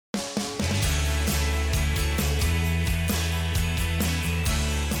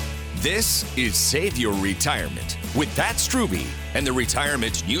This is Save Your Retirement with Pat Strube and the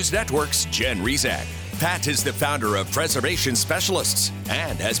Retirement News Network's Jen Rezac. Pat is the founder of Preservation Specialists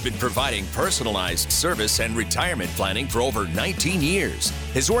and has been providing personalized service and retirement planning for over 19 years.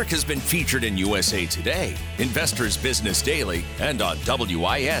 His work has been featured in USA Today, Investors Business Daily, and on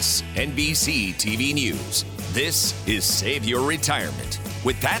WIS NBC TV News. This is Save Your Retirement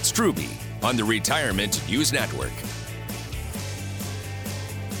with Pat Strube on the Retirement News Network.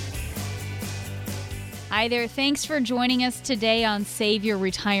 Hi there. Thanks for joining us today on Save Your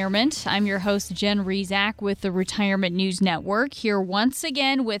Retirement. I'm your host, Jen Rezac with the Retirement News Network, here once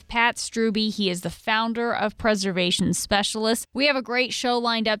again with Pat Strube. He is the founder of Preservation Specialists. We have a great show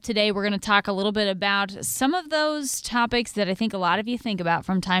lined up today. We're going to talk a little bit about some of those topics that I think a lot of you think about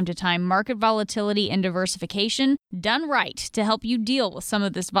from time to time: market volatility and diversification, done right to help you deal with some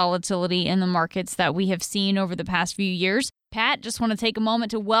of this volatility in the markets that we have seen over the past few years. Pat, just want to take a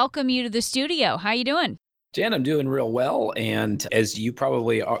moment to welcome you to the studio. How you doing? Jen, I'm doing real well. And as you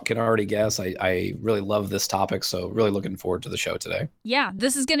probably can already guess, I really love this topic. So really looking forward to the show today. Yeah,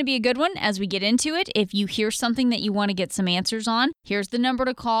 this is going to be a good one as we get into it. If you hear something that you want to get some answers on, here's the number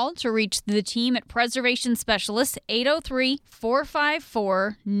to call to reach the team at Preservation Specialists,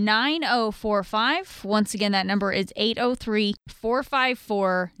 803-454-9045. Once again, that number is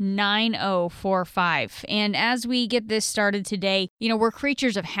 803-454-9045. And as we get this started today, we're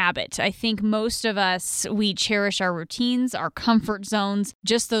creatures of habit. I think most of us, we cherish our routines, our comfort zones,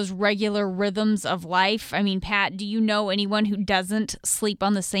 just those regular rhythms of life. I mean, Pat, do you know anyone who doesn't sleep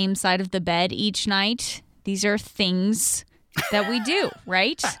on the same side of the bed each night? These are things that we do,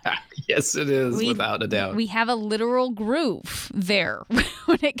 right? Yes, it is, without a doubt. We have a literal groove there when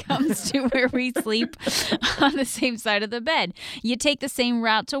it comes to where we sleep on the same side of the bed. You take the same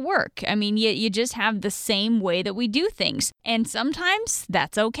route to work. I mean, you just have the same way that we do things. And sometimes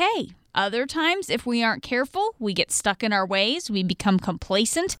that's okay. Other times, if we aren't careful, we get stuck in our ways, we become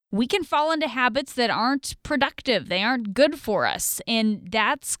complacent. We can fall into habits that aren't productive. They aren't good for us. And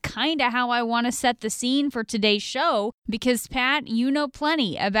that's kind of how I want to set the scene for today's show, because, Pat, you know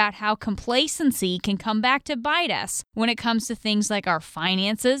plenty about how complacency can come back to bite us when it comes to things like our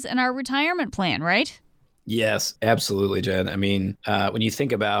finances and our retirement plan, right? Yes, absolutely, Jen. I mean, when you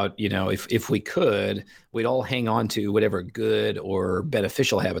think about, if we could, we'd all hang on to whatever good or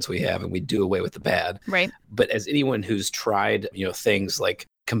beneficial habits we have, and we'd do away with the bad. Right. But as anyone who's tried, things like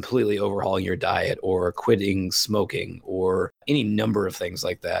completely overhauling your diet or quitting smoking or any number of things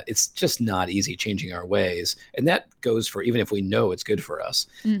like that, it's just not easy changing our ways. And that goes for even if we know it's good for us.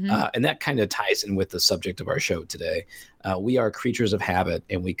 Mm-hmm. And that kind of ties in with the subject of our show today. We are creatures of habit,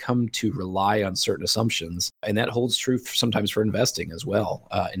 and we come to rely on certain assumptions. And that holds true sometimes for investing as well,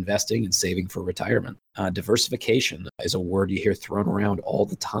 investing and saving for retirement. Diversification is a word you hear thrown around all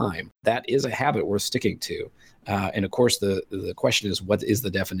the time. That is a habit worth sticking to. And of course, the question is, what is the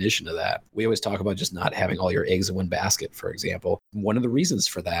definition of that? We always talk about just not having all your eggs in one basket, for example. One of the reasons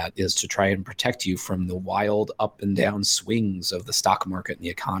for that is to try and protect you from the wild up and down swings of the stock market and the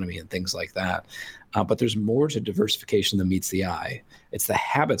economy and things like that. But there's more to diversification than meets the eye. It's the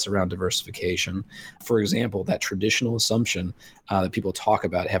habits around diversification. For example, that traditional assumption that people talk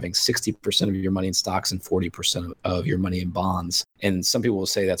about having 60% of your money in stocks and 40% of your money in bonds. And some people will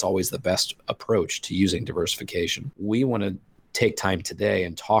say that's always the best approach to using diversification. We want to take time today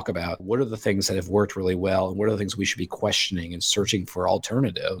and talk about what are the things that have worked really well and what are the things we should be questioning and searching for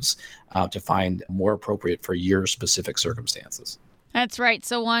alternatives to find more appropriate for your specific circumstances. That's right.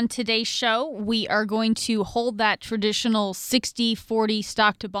 So on today's show, we are going to hold that traditional 60-40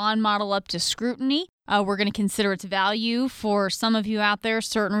 stock to bond model up to scrutiny. We're going to consider its value for some of you out there,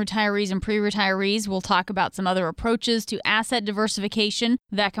 certain retirees and pre-retirees. We'll talk about some other approaches to asset diversification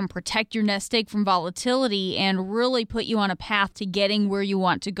that can protect your nest egg from volatility and really put you on a path to getting where you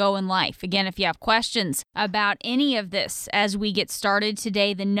want to go in life. Again, if you have questions about any of this as we get started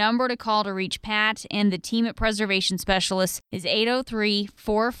today, the number to call to reach Pat and the team at Preservation Specialists is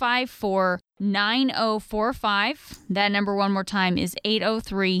 803-454-9045. That number one more time is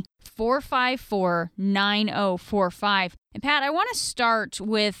 803-454-9045. And Pat, I want to start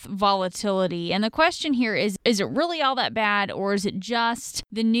with volatility. And the question here is it really all that bad, or is it just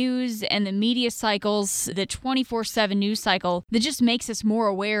the news and the media cycles, the 24/7 news cycle that just makes us more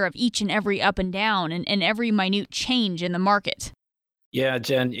aware of each and every up and down and every minute change in the market? Yeah,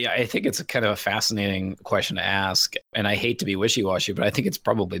 Jen, I think it's a kind of a fascinating question to ask. And I hate to be wishy-washy, but I think it's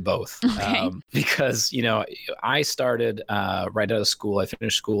probably both. Okay. Because, I started right out of school. I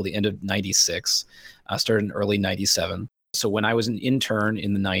finished school the end of 96. I started in early 97. So when I was an intern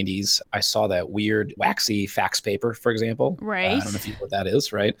in the 90s, I saw that weird waxy fax paper, for example. Right. I don't know if you know what that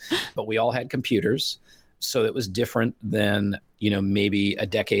is, right? But we all had computers. So it was different than, maybe a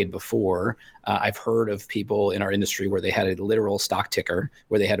decade before. I've heard of people in our industry where they had a literal stock ticker,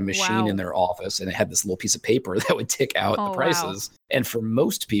 where they had a machine in their office and it had this little piece of paper that would tick out the prices. Wow. And for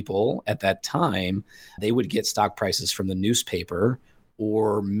most people at that time, they would get stock prices from the newspaper,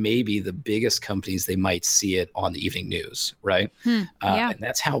 or maybe the biggest companies, they might see it on the evening news, right? And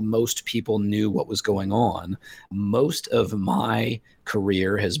that's how most people knew what was going on. Most of my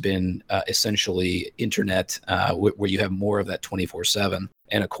career has been essentially internet, where you have more of that 24/7.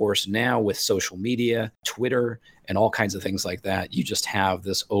 And of course, now with social media, Twitter, and all kinds of things like that, you just have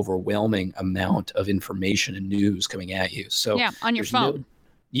this overwhelming amount of information and news coming at you. So on your phone.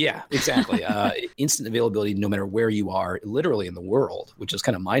 Yeah, exactly. Instant availability, no matter where you are, literally in the world, which is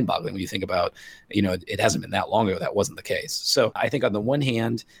kind of mind-boggling when you think about, it hasn't been that long ago that wasn't the case. So I think on the one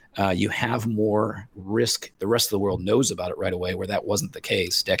hand, you have more risk. The rest of the world knows about it right away, where that wasn't the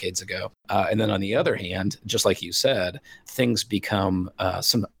case decades ago. And then on the other hand, just like you said, things become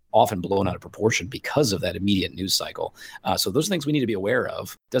often blown out of proportion because of that immediate news cycle. So those are things we need to be aware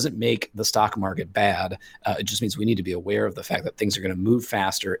of. Doesn't make the stock market bad. It just means we need to be aware of the fact that things are going to move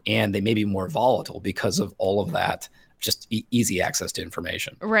faster and they may be more volatile because of all of that just easy access to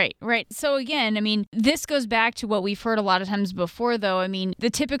information. Right. So again, this goes back to what we've heard a lot of times before, though.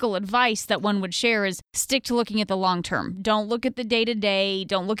 The typical advice that one would share is stick to looking at the long term. Don't look at the day-to-day.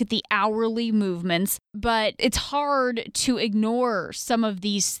 Don't look at the hourly movements. But it's hard to ignore some of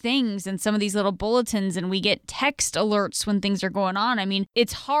these things and some of these little bulletins, and we get text alerts when things are going on.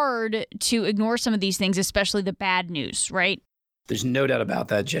 It's hard to ignore some of these things, especially the bad news, right? There's no doubt about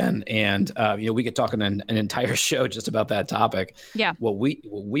that, Jen. And, we could talk on an entire show just about that topic. Yeah. What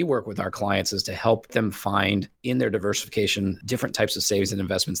we work with our clients is to help them find in their diversification different types of savings and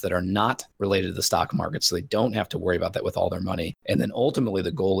investments that are not related to the stock market, so they don't have to worry about that with all their money. And then ultimately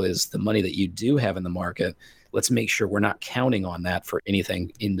the goal is the money that you do have in the market, let's make sure we're not counting on that for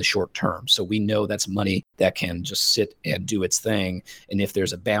anything in the short term. So we know that's money that can just sit and do its thing. And if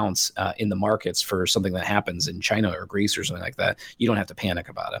there's a bounce in the markets for something that happens in China or Greece or something like that, you don't have to panic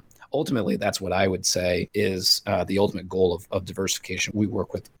about it. Ultimately, that's what I would say is the ultimate goal of diversification we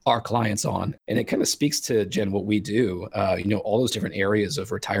work with our clients on. And it kind of speaks to, Jen, what we do, all those different areas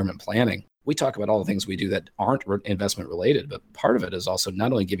of retirement planning. We talk about all the things we do that aren't investment related, but part of it is also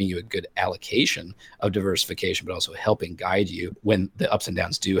not only giving you a good allocation of diversification, but also helping guide you when the ups and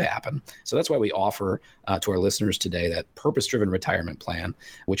downs do happen. So that's why we offer to our listeners today that purpose-driven retirement plan,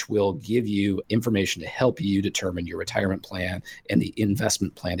 which will give you information to help you determine your retirement plan and the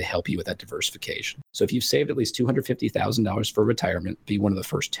investment plan to help you with that diversification. So if you've saved at least $250,000 for retirement, be one of the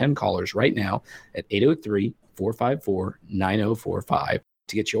first 10 callers right now at 803-454-9045.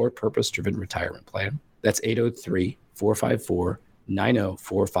 to get your purpose-driven retirement plan. That's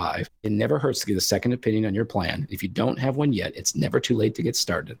 803-454-9045. It never hurts to get a second opinion on your plan. If you don't have one yet, it's never too late to get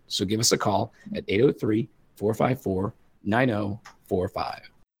started. So give us a call at 803-454-9045.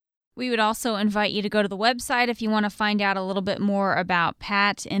 We would also invite you to go to the website if you want to find out a little bit more about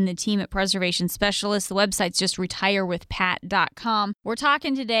Pat and the team at Preservation Specialists. The website's just retirewithpat.com. We're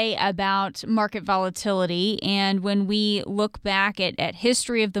talking today about market volatility, and when we look back at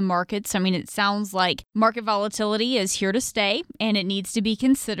history of the markets, it sounds like market volatility is here to stay, and it needs to be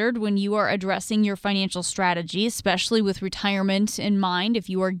considered when you are addressing your financial strategy, especially with retirement in mind if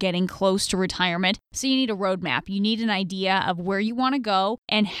you are getting close to retirement. So you need a roadmap. You need an idea of where you want to go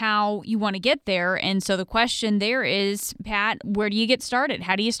and how you want to get there. And so the question there is, Pat, where do you get started?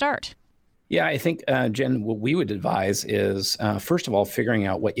 How do you start? Yeah, I think, Jen, what we would advise is, first of all, figuring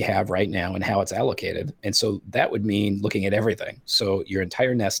out what you have right now and how it's allocated. And so that would mean looking at everything. So your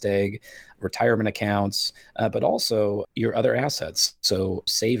entire nest egg, retirement accounts, but also your other assets. So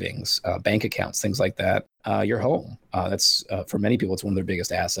savings, bank accounts, things like that. Your home. That's for many people, it's one of their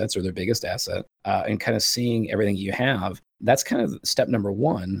biggest assets or their biggest asset. And kind of seeing everything you have. That's kind of step number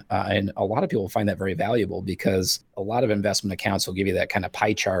one. And a lot of people find that very valuable because a lot of investment accounts will give you that kind of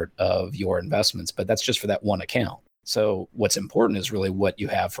pie chart of your investments, but that's just for that one account. So what's important is really what you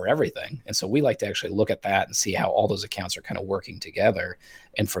have for everything. And so we like to actually look at that and see how all those accounts are kind of working together.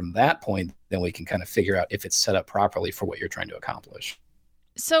 And from that point, then we can kind of figure out if it's set up properly for what you're trying to accomplish.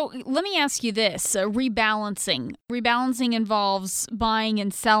 So let me ask you this, rebalancing. Rebalancing involves buying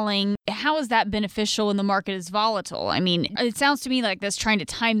and selling. How is that beneficial when the market is volatile? It sounds to me like that's trying to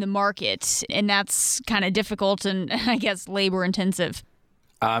time the market, and that's kind of difficult and I guess labor intensive.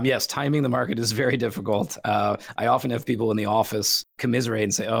 Yes, timing the market is very difficult. I often have people in the office commiserate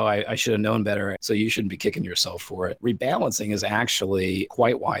and say, oh, I should have known better. So you shouldn't be kicking yourself for it. Rebalancing is actually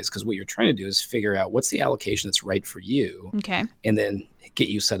quite wise because what you're trying to do is figure out what's the allocation that's right for you. Okay. And then get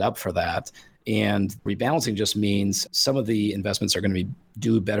you set up for that. And rebalancing just means some of the investments are going to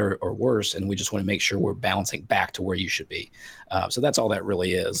do better or worse, and we just want to make sure we're balancing back to where you should be. So that's all that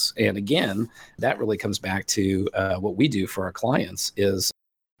really is. And again, that really comes back to what we do for our clients is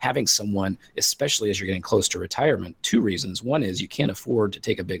having someone, especially as you're getting close to retirement, two reasons. One is you can't afford to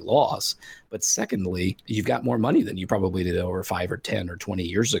take a big loss. But secondly, you've got more money than you probably did over 5 or 10 or 20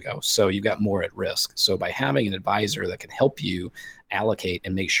 years ago. So you've got more at risk. So by having an advisor that can help you allocate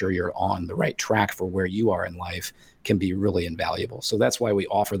and make sure you're on the right track for where you are in life can be really invaluable. So that's why we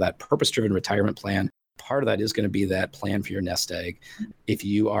offer that purpose-driven retirement plan. Part of that is going to be that plan for your nest egg. If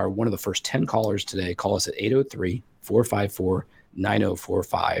you are one of the first 10 callers today, call us at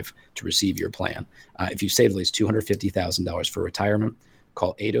 803-454-9045 to receive your plan. If you've saved at least $250,000 for retirement,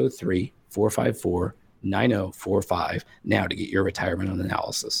 call 803-454-9045 now to get your retirement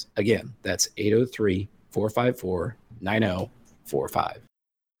analysis. Again, that's 803-454-9045.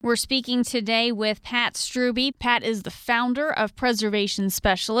 We're speaking today with Pat Strube. Pat is the founder of Preservation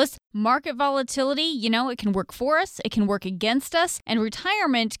Specialists. Market volatility, it can work for us, it can work against us, and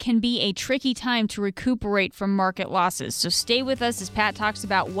retirement can be a tricky time to recuperate from market losses. So stay with us as Pat talks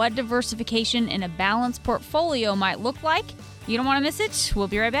about what diversification in a balanced portfolio might look like. You don't want to miss it. We'll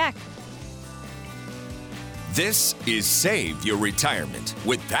be right back. This is Save Your Retirement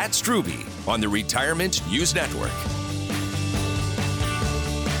with Pat Strube on the Retirement News Network.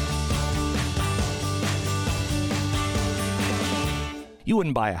 You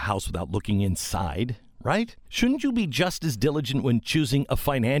wouldn't buy a house without looking inside, right? Shouldn't you be just as diligent when choosing a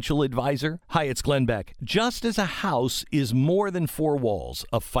financial advisor? Hi, it's Glenn Beck. Just as a house is more than 4 walls,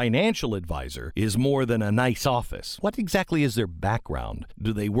 a financial advisor is more than a nice office. What exactly is their background?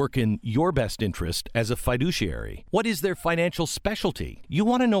 Do they work in your best interest as a fiduciary? What is their financial specialty? You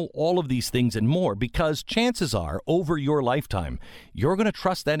want to know all of these things and more because chances are, over your lifetime, you're going to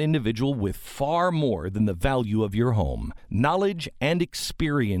trust that individual with far more than the value of your home. Knowledge and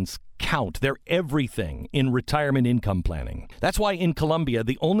experience count. They're everything in retirement income planning. That's why in Columbia,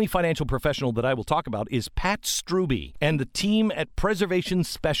 the only financial professional that I will talk about is Pat Strube and the team at Preservation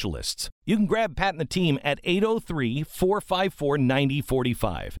Specialists. You can grab Pat and the team at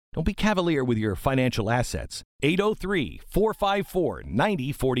 803-454-9045. Don't be cavalier with your financial assets.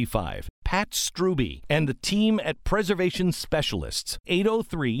 803-454-9045. Pat Strube and the team at Preservation Specialists.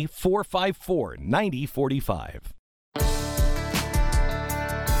 803-454-9045.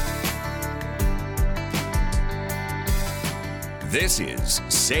 This is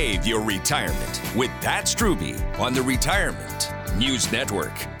Save Your Retirement with Pat Strube on the Retirement News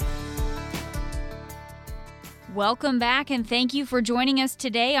Network. Welcome back, and thank you for joining us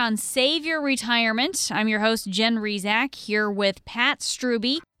today on Save Your Retirement. I'm your host, Jen Rezac, here with Pat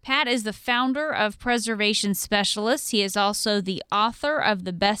Strube. Pat is the founder of Preservation Specialists. He is also the author of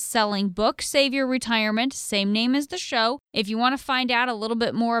the best-selling book, Save Your Retirement, same name as the show. If you want to find out a little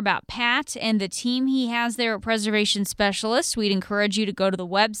bit more about Pat and the team he has there at Preservation Specialists, we'd encourage you to go to the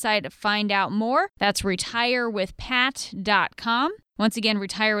website to find out more. That's retirewithpat.com. Once again,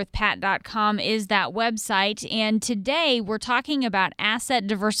 retirewithpat.com is that website. And today we're talking about asset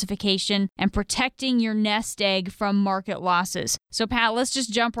diversification and protecting your nest egg from market losses. So Pat, let's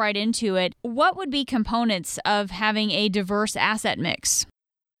just jump right into it. What would be components of having a diverse asset mix?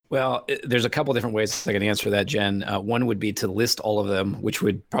 Well, there's a couple different ways I can answer that, Jen. One would be to list all of them, which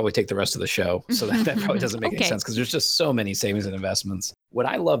would probably take the rest of the show. So that probably doesn't make any sense because there's just so many savings and investments. What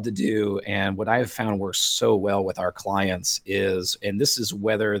I love to do and what I've found works so well with our clients is, and this is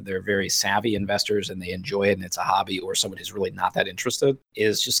whether they're very savvy investors and they enjoy it and it's a hobby or someone who's really not that interested,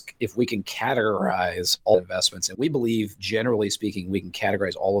 is just if we can categorize all investments. And we believe, generally speaking, we can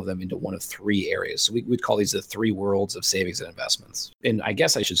categorize all of them into one of 3 areas. So we'd call these the 3 worlds of savings and investments. And I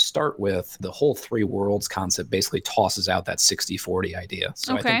guess I should start with the whole 3 worlds concept basically tosses out that 60-40 idea.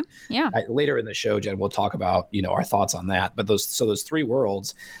 So I think later in the show, Jen, we'll talk about, our thoughts on that. But those 3 worlds,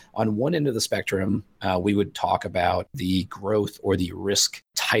 on one end of the spectrum, we would talk about the growth or the risk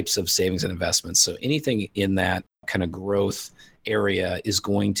types of savings and investments. So anything in that kind of growth area is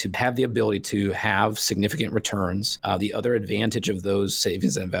going to have the ability to have significant returns. The other advantage of those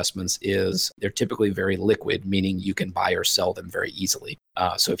savings and investments is they're typically very liquid, meaning you can buy or sell them very easily.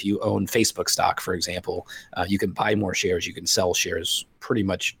 So if you own Facebook stock, for example, you can buy more shares, you can sell shares pretty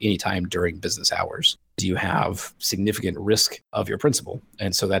much anytime during business hours. You have significant risk of your principal.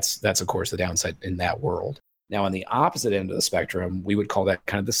 And so that's of course the downside in that world. Now, on the opposite end of the spectrum, we would call that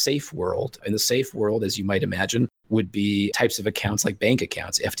kind of the safe world. And the safe world, as you might imagine, would be types of accounts like bank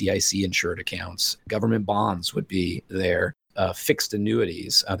accounts, FDIC insured accounts, government bonds would be there. Fixed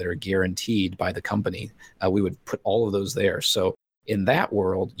annuities that are guaranteed by the company. We would put all of those there. So in that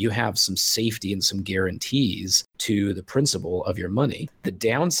world, you have some safety and some guarantees to the principal of your money. The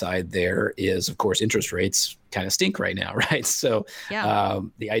downside there is, of course, interest rates kind of stink right now, right? So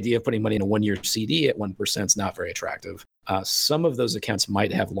the idea of putting money in a 1-year CD at 1% is not very attractive. Some of those accounts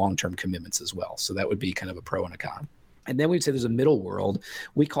might have long-term commitments as well. So that would be kind of a pro and a con. And then we'd say there's a middle world.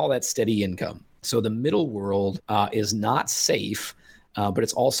 We call that steady income. So the middle world is not safe, but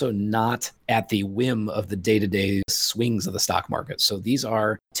it's also not at the whim of the day-to-day swings of the stock market. So these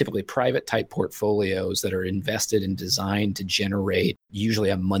are typically private type portfolios that are invested and designed to generate usually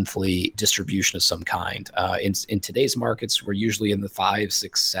a monthly distribution of some kind. In today's markets, we're usually in the 5,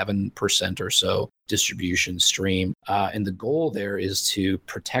 6, 7% or so distribution stream. And the goal there is to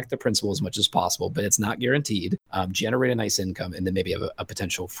protect the principal as much as possible, but it's not guaranteed, generate a nice income, and then maybe have a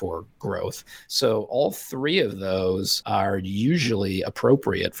potential for growth. So all three of those are usually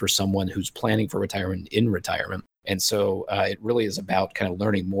appropriate for someone who's planning for retirement in retirement. And so it really is about kind of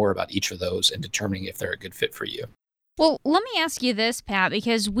learning more about each of those and determining if they're a good fit for you. Well, let me ask you this, Pat,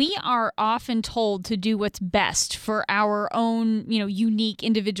 because we are often told to do what's best for our own, unique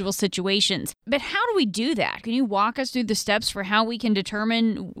individual situations. But how do we do that? Can you walk us through the steps for how we can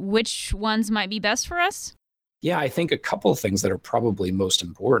determine which ones might be best for us? Yeah, I think a couple of things that are probably most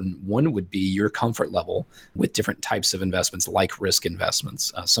important. One would be your comfort level with different types of investments, like risk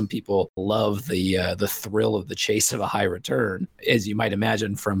investments. Some people love the thrill of the chase of a high return. As you might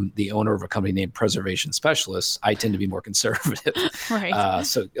imagine from the owner of a company named Preservation Specialists, I tend to be more conservative. Right.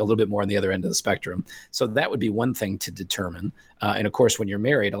 So a little bit more on the other end of the spectrum. So that would be one thing to determine. And of course, when you're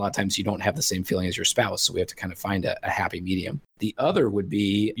married, a lot of times you don't have the same feeling as your spouse. So we have to kind of find a happy medium. The other would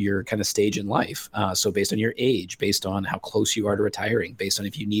be your kind of stage in life. So based on your age, based on how close you are to retiring, based on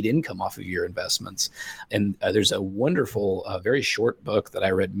if you need income off of your investments. And there's a wonderful, very short book that I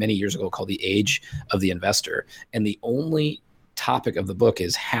read many years ago called The Age of the Investor. And the only topic of the book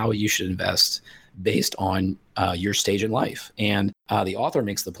is how you should invest based on your stage in life. And the author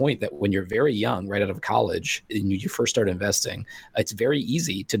makes the point that when you're very young, right out of college, and you first start investing, it's very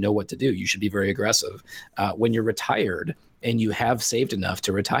easy to know what to do. You should be very aggressive. When you're retired, and you have saved enough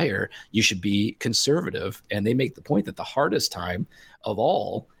to retire, you should be conservative. And they make the point that the hardest time of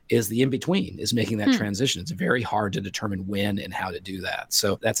all is the in-between, is making that transition. It's very hard to determine when and how to do that.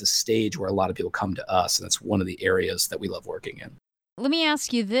 So that's a stage where a lot of people come to us, and that's one of the areas that we love working in. Let me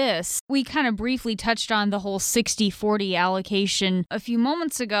ask you this. We kind of briefly touched on the whole 60-40 allocation a few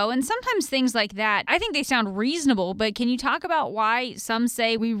moments ago, and sometimes things like that, I think they sound reasonable, but can you talk about why some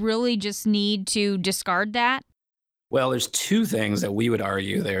say we really just need to discard that? Well, there's two things that we would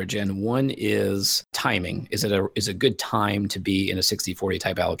argue there, Jen. One is timing. Is a good time to be in a 60-40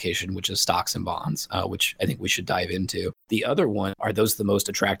 type allocation, which is stocks and bonds, which I think we should dive into. The other one, are those the most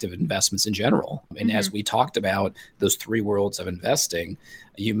attractive investments in general? And as we talked about those three worlds of investing,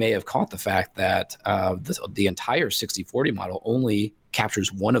 you may have caught the fact that the entire 60-40 model only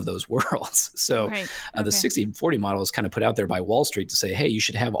captures one of those worlds. So the 60-40 model is kind of put out there by Wall Street to say, hey, you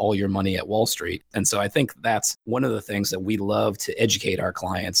should have all your money at Wall Street. And so I think that's one of the things that we love to educate our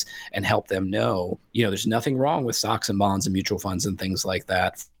clients and help them know, there's nothing wrong with stocks and bonds and mutual funds and things like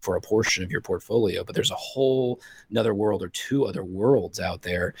that for a portion of your portfolio, but there's a whole another world or two other worlds out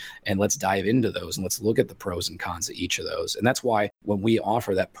there. And let's dive into those and let's look at the pros and cons of each of those. And that's why when we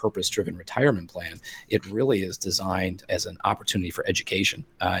offer that purpose-driven retirement plan, it really is designed as an opportunity for education.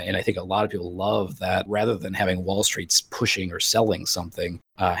 And I think a lot of people love that rather than having Wall Street's pushing or selling something,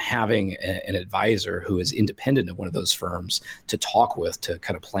 having an advisor who is independent of one of those firms to talk with, to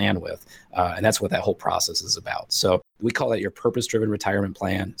kind of plan with. And that's what that whole process is about. So we call that your purpose-driven retirement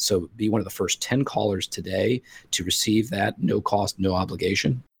plan. So be one of the first 10 callers today to receive that no cost, no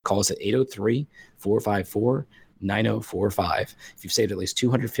obligation. Call us at 803-454-9045. If you've saved at least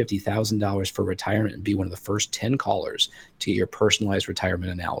 $250,000 for retirement, and be one of the first 10 callers to get your personalized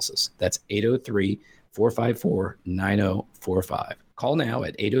retirement analysis. That's 803-454-9045. Call now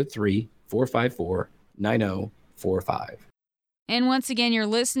at 803-454-9045. And once again, you're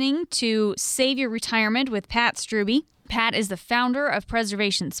listening to Save Your Retirement with Pat Strube. Pat is the founder of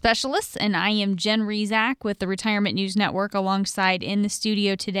Preservation Specialists, and I am Jen Rezac with the Retirement News Network alongside in the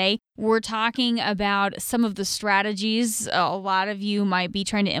studio today. We're talking about some of the strategies a lot of you might be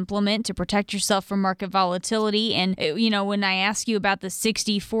trying to implement to protect yourself from market volatility. And, when I ask you about the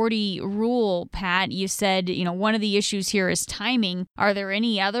 60-40 rule, Pat, you said, one of the issues here is timing. Are there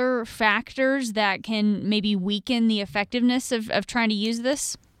any other factors that can maybe weaken the effectiveness of trying to use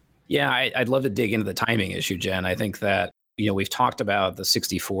this? Yeah, I'd love to dig into the timing issue, Jen. I think that, we've talked about the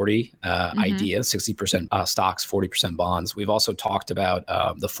 60-40 idea, 60% stocks, 40% bonds. We've also talked about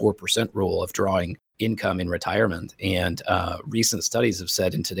the 4% rule of drawing income in retirement. And recent studies have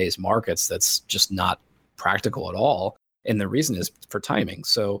said in today's markets, that's just not practical at all. And the reason is for timing.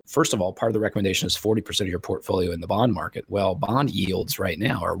 So first of all, part of the recommendation is 40% of your portfolio in the bond market. Well, bond yields right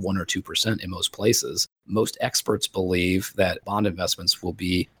now are 1 or 2% in most places. Most experts believe that bond investments will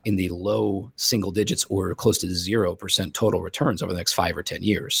be in the low single digits or close to 0% total returns over the next 5 or 10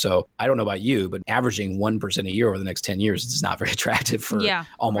 years. So I don't know about you, but averaging 1% a year over the next 10 years is not very attractive for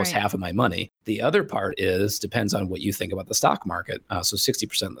almost half of my money. The other part depends on what you think about the stock market. So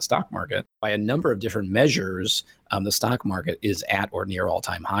 60% of the stock market, by a number of different measures, the stock market is at or near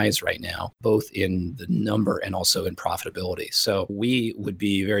all-time highs right now, both in the number and also in profitability. So we would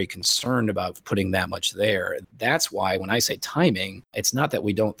be very concerned about putting that much there. That's why when I say timing, it's not that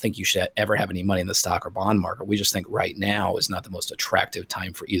we don't think you should ever have any money in the stock or bond market. We just think right now is not the most attractive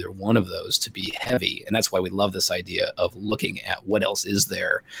time for either one of those to be heavy. And that's why we love this idea of looking at what else is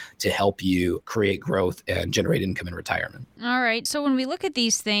there to help you create growth and generate income in retirement. All right. So when we look at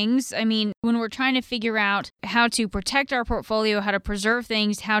these things, when we're trying to figure out how to protect our portfolio, how to preserve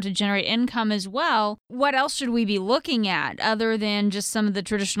things, how to generate income as well, what else should we be looking at other than just some of the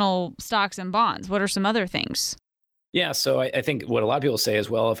traditional stocks and bonds? What are some other things? Yeah, so I think what a lot of people say is,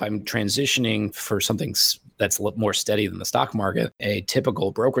 well, if I'm transitioning for something that's a little more steady than the stock market, a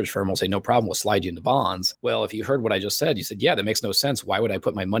typical brokerage firm will say, no problem, we'll slide you into bonds. Well, if you heard what I just said, you said, yeah, that makes no sense. Why would I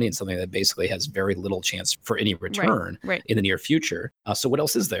put my money in something that basically has very little chance for any return in the near future? So what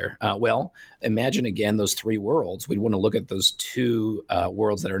else is there? Well, imagine again those three worlds. We'd want to look at those two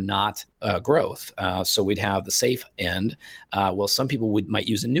worlds that are not growth. So we'd have the safe end. Well, some people might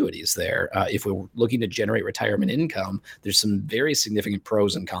use annuities there. If we're looking to generate retirement income, there's some very significant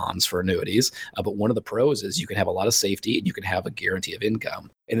pros and cons for annuities. But one of the pros is you can have a lot of safety and you can have a guarantee of income.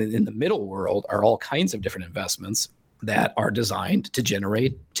 And then in the middle world are all kinds of different investments that are designed to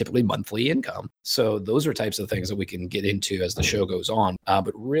generate typically monthly income. So those are types of things that we can get into as the show goes on.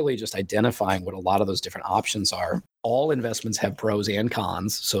 But really just identifying what a lot of those different options are. All investments have pros and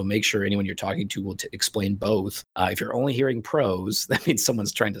cons. So make sure anyone you're talking to will explain both. If you're only hearing pros, that means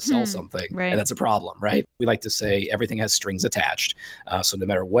someone's trying to sell something. And that's a problem, right? We like to say everything has strings attached. So no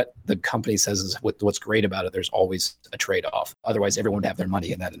matter what the company says is what's great about it, there's always a trade-off. Otherwise, everyone would have their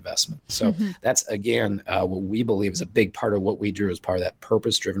money in that investment. So that's, again, what we believe is a big part of what we do as part of that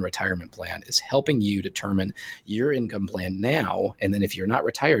purpose-driven retirement plan is helping you determine your income plan now. And then if you're not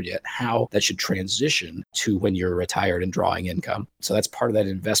retired yet, how that should transition to when you're retired and drawing income. So that's part of that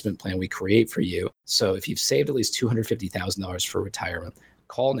investment plan we create for you. So if you've saved at least $250,000 for retirement,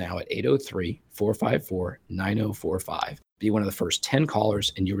 call now at 803-454-9045. Be one of the first 10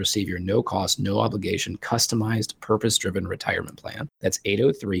 callers and you'll receive your no cost, no obligation, customized, purpose-driven retirement plan. That's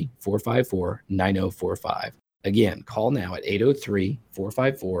 803-454-9045. Again, call now at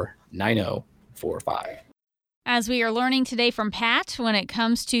 803-454-9045. As we are learning today from Pat, when it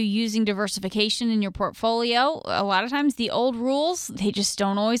comes to using diversification in your portfolio, a lot of times the old rules, they just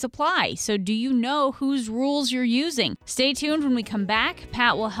don't always apply. So do you know whose rules you're using? Stay tuned when we come back.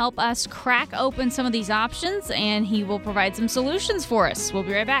 Pat will help us crack open some of these options and he will provide some solutions for us. We'll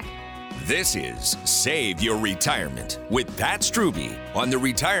be right back. This is Save Your Retirement with Pat Strubbe on the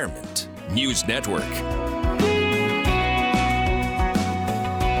Retirement News Network.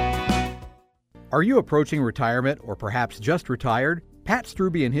 Are you approaching retirement or perhaps just retired? Pat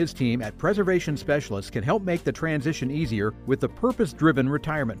Strubbe and his team at Preservation Specialists can help make the transition easier with the purpose-driven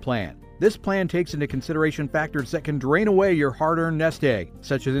retirement plan. This plan takes into consideration factors that can drain away your hard-earned nest egg,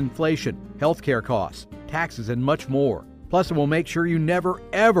 such as inflation, healthcare costs, taxes, and much more. Plus, it will make sure you never,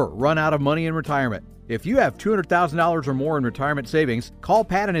 ever run out of money in retirement. If you have $200,000 or more in retirement savings, call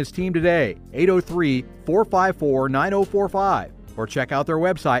Pat and his team today, 803-454-9045. Or check out their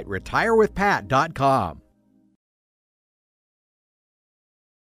website, retirewithpat.com.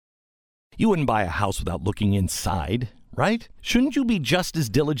 You wouldn't buy a house without looking inside, right? Shouldn't you be just as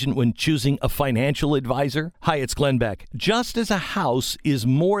diligent when choosing a financial advisor? Hi, it's Glenn Beck. Just as a house is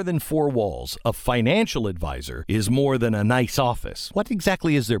more than four walls, a financial advisor is more than a nice office. What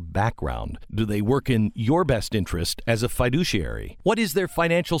exactly is their background? Do they work in your best interest as a fiduciary? What is their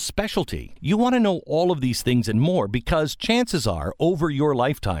financial specialty? You want to know all of these things and more because chances are, over your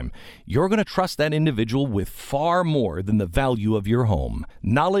lifetime, you're going to trust that individual with far more than the value of your home.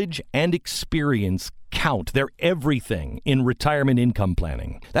 Knowledge and experience count. They're everything in retirement income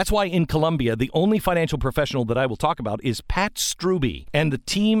planning. That's why in Columbia, the only financial professional that I will talk about is Pat Strube and the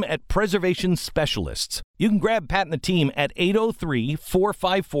team at Preservation Specialists. You can grab Pat and the team at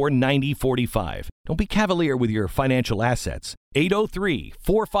 803-454-9045. Don't be cavalier with your financial assets.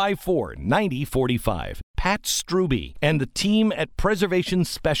 803-454-9045. Pat Strube and the team at Preservation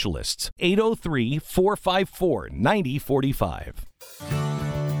Specialists. 803-454-9045.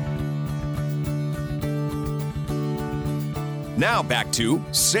 Now back to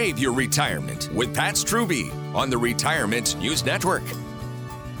Save Your Retirement with Pat Strube on the Retirement News Network.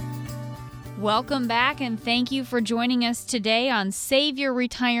 Welcome back, and thank you for joining us today on Save Your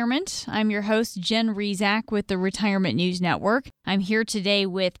Retirement. I'm your host, Jen Rezac, with the Retirement News Network. I'm here today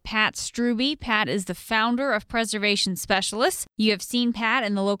with Pat Strube. Pat is the founder of Preservation Specialists. You have seen Pat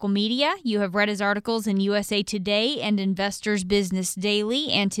in the local media. You have read his articles in USA Today and Investors Business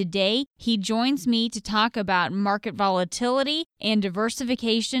Daily. And today, he joins me to talk about market volatility and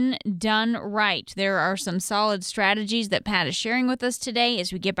diversification done right. There are some solid strategies that Pat is sharing with us today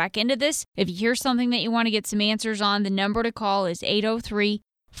as we get back into this. If you hear something that you want to get some answers on, the number to call is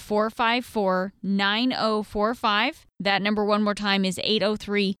 803-454-9045. That number one more time is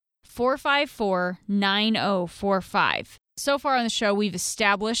 803-454-9045. So far on the show, we've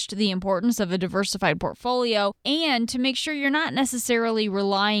established the importance of a diversified portfolio and to make sure you're not necessarily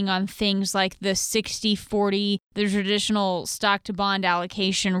relying on things like the 60-40, the traditional stock-to-bond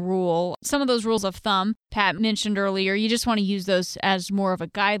allocation rule. Some of those rules of thumb, Pat mentioned earlier, you just want to use those as more of a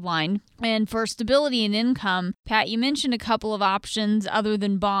guideline. And for stability and income, Pat, you mentioned a couple of options other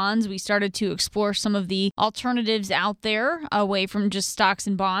than bonds. We started to explore some of the alternatives out there away from just stocks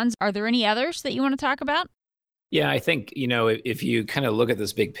and bonds. Are there any others that you want to talk about? Yeah, I think, if you kind of look at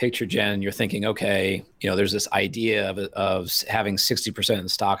this big picture, Jen, you're thinking, okay, there's this idea of having 60% in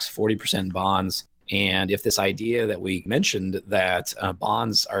stocks, 40% in bonds. And if this idea that we mentioned that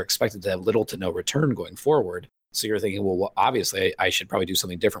bonds are expected to have little to no return going forward, so you're thinking, well, obviously, I should probably do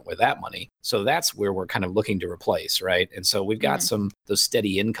something different with that money. So that's where we're kind of looking to replace, right? And so we've got those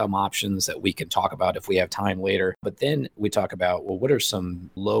steady income options that we can talk about if we have time later. But then we talk about, well, what are some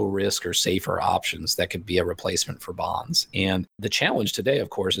low risk or safer options that could be a replacement for bonds? And the challenge today, of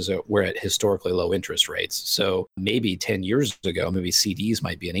course, is that we're at historically low interest rates. So maybe 10 years ago, maybe CDs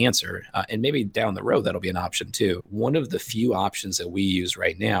might be an answer. And maybe down the road, that'll be an option too. One of the few options that we use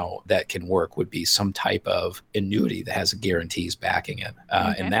right now that can work would be some type of annuity that has guarantees backing it.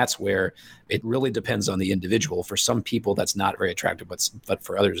 And that's where it really depends on the individual. For some people, that's not very attractive, but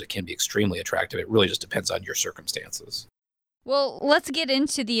for others, it can be extremely attractive. It really just depends on your circumstances. Well, let's get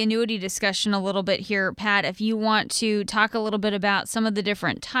into the annuity discussion a little bit here, Pat. If you want to talk a little bit about some of the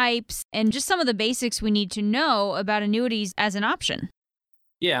different types and just some of the basics we need to know about annuities as an option.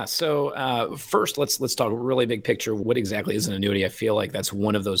 Yeah. So first, let's talk really big picture. What exactly is an annuity? I feel like that's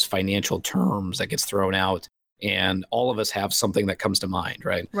one of those financial terms that gets thrown out. And all of us have something that comes to mind,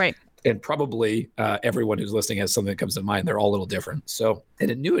 right? Right. And probably everyone who's listening has something that comes to mind. They're all a little different. So an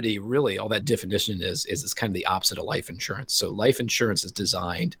annuity, really, all that definition is it's kind of the opposite of life insurance. So life insurance is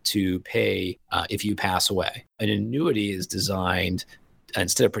designed to pay if you pass away. An annuity is designed,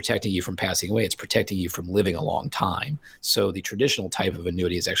 instead of protecting you from passing away, it's protecting you from living a long time. So the traditional type of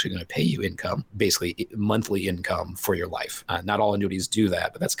annuity is actually going to pay you income, basically monthly income for your life. Not all annuities do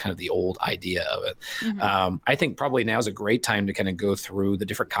that, but that's kind of the old idea of it. I think probably now is a great time to kind of go through the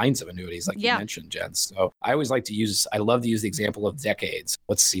different kinds of annuities, like you mentioned, Jen. So I always like to I love to use the example of decades.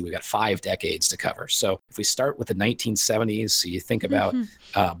 Let's see, we got 5 decades to cover. So if we start with the 1970s, so you think about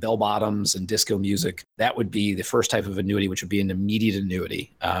bell bottoms and disco music, that would be the first type of annuity, which would be an immediate annuity.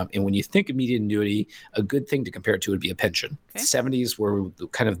 And when you think immediate annuity, a good thing to compare it to would be a pension. Okay. 70s were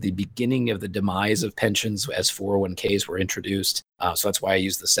kind of the beginning of the demise of pensions as 401ks were introduced. So that's why I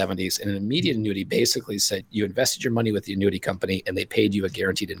use the 70s. And an immediate annuity basically said you invested your money with the annuity company and they paid you a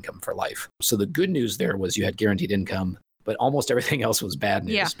guaranteed income for life. So the good news there was you had guaranteed income, but almost everything else was bad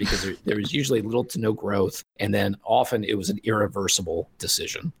news because there was usually little to no growth. And then often it was an irreversible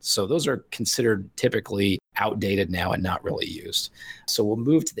decision. So those are considered typically outdated now and not really used. So we'll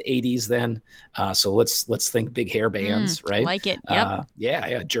move to the 80s then. So let's think big hair bands, right? Like it. Yep.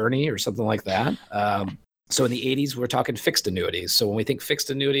 Yeah, Journey or something like that. So in the 80s, we're talking fixed annuities. So when we think fixed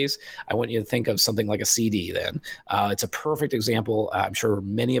annuities, I want you to think of something like a CD then. It's a perfect example. I'm sure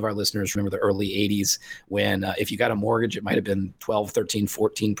many of our listeners remember the early 80s when if you got a mortgage, it might have been 12, 13,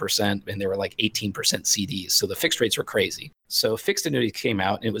 14%, and they were like 18% CDs. So the fixed rates were crazy. So fixed annuity came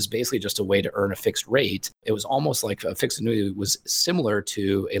out, and it was basically just a way to earn a fixed rate. It was almost like a fixed annuity was similar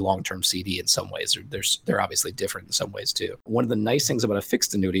to a long-term CD in some ways. They're obviously different in some ways too. One of the nice things about a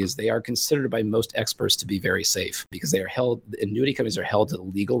fixed annuity is they are considered by most experts to be very safe because annuity companies are held to the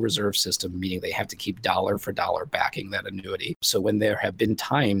legal reserve system, meaning they have to keep dollar for dollar backing that annuity. So when there have been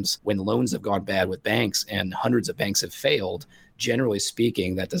times when loans have gone bad with banks and hundreds of banks have failed, generally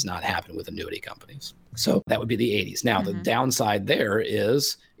speaking, that does not happen with annuity companies. So that would be the 80s. Now, the downside there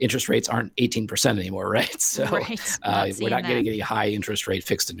is interest rates aren't 18% anymore, right? So we're not getting any high interest rate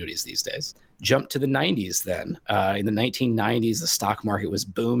fixed annuities these days. Jump to the 90s then. In the 1990s, the stock market was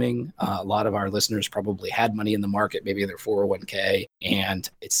booming. A lot of our listeners probably had money in the market, maybe in their 401k, and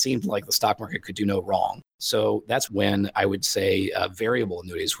it seemed like the stock market could do no wrong. So that's when I would say variable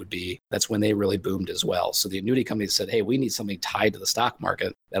annuities that's when they really boomed as well. So the annuity companies said, hey, we need something tied to the stock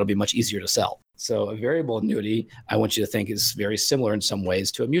market that'll be much easier to sell. So a variable annuity, I want you to think, is very similar in some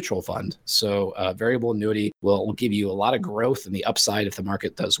ways to a mutual fund. So a variable annuity will give you a lot of growth in the upside if the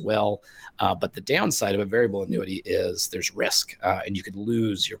market does well. But the downside of a variable annuity is there's risk, and you could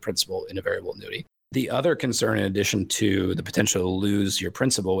lose your principal in a variable annuity. The other concern, in addition to the potential to lose your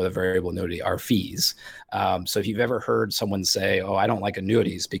principal with a variable annuity, are fees. So if you've ever heard someone say, oh, I don't like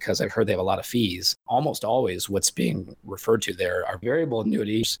annuities because I've heard they have a lot of fees, almost always what's being referred to there are variable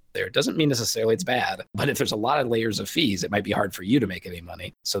annuities. There doesn't mean necessarily it's bad, but if there's a lot of layers of fees, it might be hard for you to make any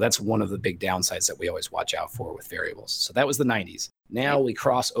money. So that's one of the big downsides that we always watch out for with variables. So that was the 90s. Now we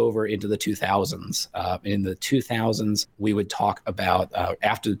cross over into the 2000s. In the 2000s, we would talk about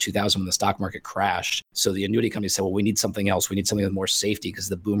after the 2000 when the stock market crashed. So the annuity companies said, well, we need something else. We need something with more safety because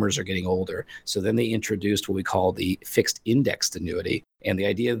the boomers are getting older. So then they introduced what we call the fixed indexed annuity. And the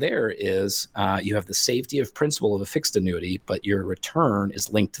idea there is you have the safety of principal of a fixed annuity, but your return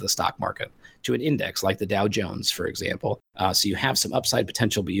is linked to the stock market, to an index like the Dow Jones, for example. So you have some upside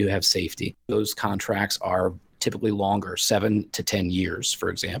potential, but you have safety. Those contracts are typically longer, 7 to 10 years, for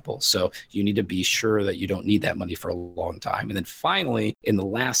example. So you need to be sure that you don't need that money for a long time. And then finally, in the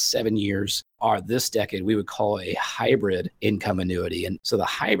last 7 years, this decade, we would call a hybrid income annuity. And so the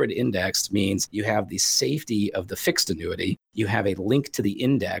hybrid indexed means you have the safety of the fixed annuity, you have a link to the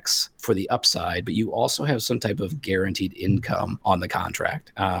index for the upside, but you also have some type of guaranteed income on the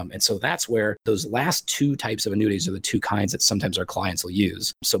contract. And so that's where those last two types of annuities are the two kinds that sometimes our clients will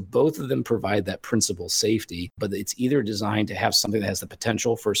use. So both of them provide that principal safety, but it's either designed to have something that has the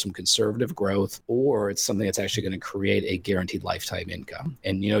potential for some conservative growth, or it's something that's actually going to create a guaranteed lifetime income.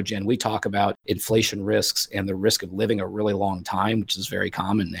 And, Jen, we talk about inflation risks and the risk of living a really long time, which is very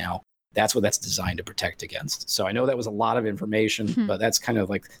common now. That's what that's designed to protect against. So I know that was a lot of information, but that's kind of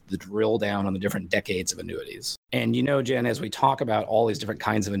like the drill down on the different decades of annuities. And Jen, as we talk about all these different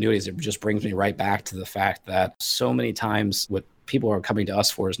kinds of annuities, it just brings me right back to the fact that so many times what people are coming to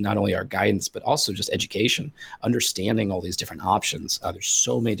us for is not only our guidance, but also just education, understanding all these different options. There's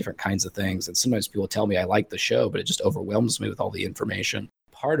so many different kinds of things. And sometimes people tell me I like the show, but it just overwhelms me with all the information.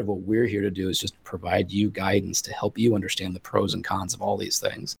 Part of what we're here to do is just provide you guidance to help you understand the pros and cons of all these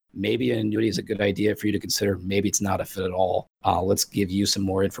things. Maybe an annuity is a good idea for you to consider. Maybe it's not a fit at all. Let's give you some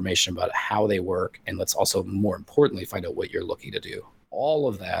more information about how they work. And let's also, more importantly, find out what you're looking to do. All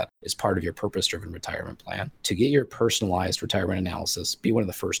of that is part of your purpose-driven retirement plan. To get your personalized retirement analysis, be one of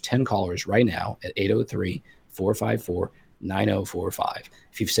the first 10 callers right now at 803-454-9045.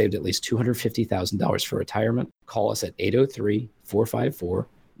 If you've saved at least $250,000 for retirement, call us at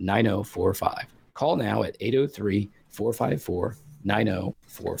 803-454-9045. Call now at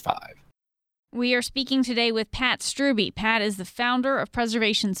 803-454-9045. We are speaking today with Pat Strube. Pat is the founder of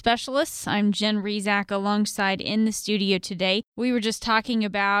Preservation Specialists. I'm Jen Rezac alongside in the studio today. We were just talking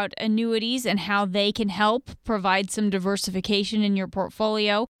about annuities and how they can help provide some diversification in your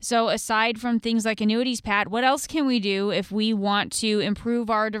portfolio. So aside from things like annuities, Pat, what else can we do if we want to improve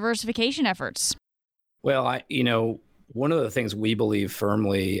our diversification efforts? Well, one of the things we believe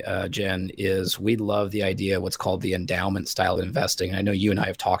firmly, Jen, is we love the idea of what's called the endowment style of investing. I know you and I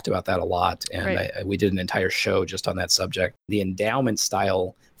have talked about that a lot, and we did an entire show just on that subject. The endowment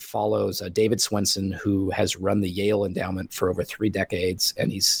style follows David Swenson, who has run the Yale Endowment for over 3 decades,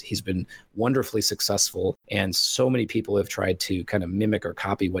 and he's been wonderfully successful. And so many people have tried to kind of mimic or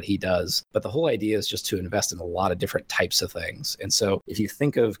copy what he does. But the whole idea is just to invest in a lot of different types of things. And so if you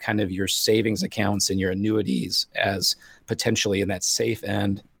think of kind of your savings accounts and your annuities as potentially in that safe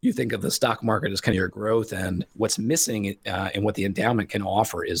end, you think of the stock market as kind of your growth end. What's missing and what the endowment can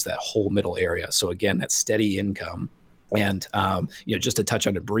offer is that whole middle area. So again, that steady income. And, just to touch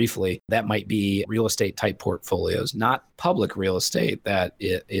on it briefly, that might be real estate type portfolios, not public real estate that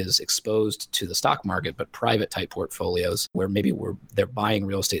is exposed to the stock market, but private type portfolios where maybe they're buying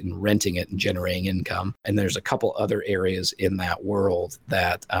real estate and renting it and generating income. And there's a couple other areas in that world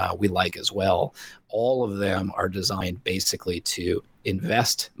that we like as well. All of them are designed basically to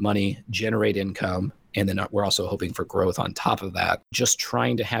invest money, generate income, and then we're also hoping for growth on top of that, just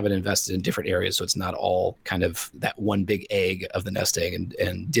trying to have it invested in different areas so it's not all kind of that one big egg of the nest egg and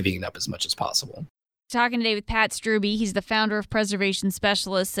divvying up as much as possible. Talking today with Pat Strube. He's the founder of Preservation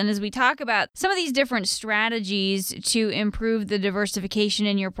Specialists. And as we talk about some of these different strategies to improve the diversification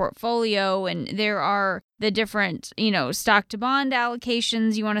in your portfolio, and there are the different, stock to bond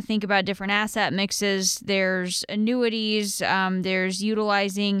allocations. You want to think about different asset mixes. There's annuities. There's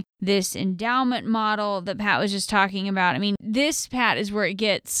utilizing this endowment model that Pat was just talking about. I mean, this, Pat, is where it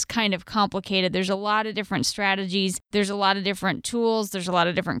gets kind of complicated. There's a lot of different strategies. There's a lot of different tools. There's a lot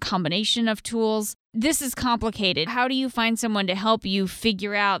of different combination of tools. This is complicated. How do you find someone to help you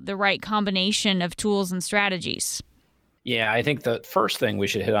figure out the right combination of tools and strategies? Yeah, I think the first thing we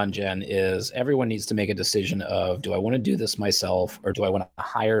should hit on, Jen, is everyone needs to make a decision of, do I want to do this myself, or do I want to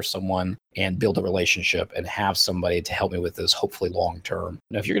hire someone and build a relationship and have somebody to help me with this, hopefully long term?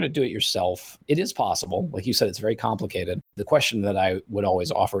 Now, if you're going to do it yourself, it is possible. Like you said, it's very complicated. The question that I would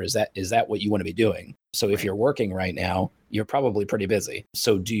always offer is that what you want to be doing? So if you're working right now, you're probably pretty busy.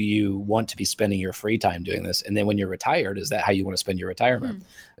 So do you want to be spending your free time doing this? And then when you're retired, is that how you want to spend your retirement?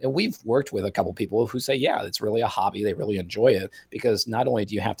 And we've worked with a couple people who say, yeah, it's really a hobby. They really enjoy it because not only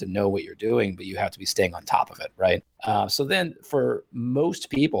do you have to know what you're doing, but you have to be staying on top of it, right? So then for most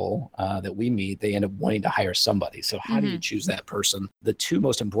people that we meet, they end up wanting to hire somebody. So how do you choose that person? The 2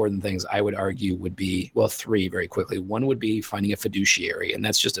 most important things I would argue would be, 3 very quickly. One would be finding a fiduciary, and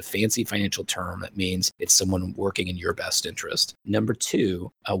that's just a fancy financial term that means it's someone working in your best interest. Number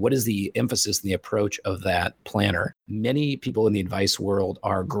 2, what is the emphasis and the approach of that planner? Many people in the advice world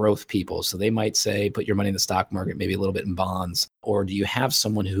are growth people. So they might say, put your money in the stock market, maybe a little bit in bonds. Or do you have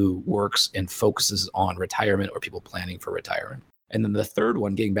someone who works and focuses on retirement or people planning for retirement? And then the third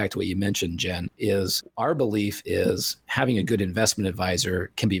one, getting back to what you mentioned, Jen, is our belief is having a good investment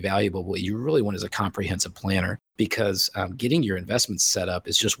advisor can be valuable. What you really want is a comprehensive planner, because getting your investments set up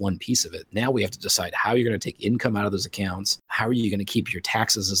is just one piece of it. Now we have to decide how you're going to take income out of those accounts. How are you going to keep your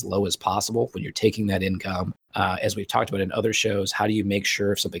taxes as low as possible when you're taking that income? As we've talked about in other shows, how do you make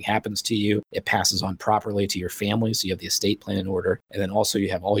sure if something happens to you, it passes on properly to your family, so you have the estate plan in order, and then also you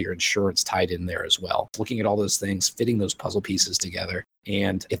have all your insurance tied in there as well. Looking at all those things, fitting those puzzle pieces together.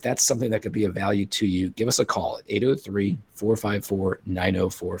 And if that's something that could be of value to you, give us a call at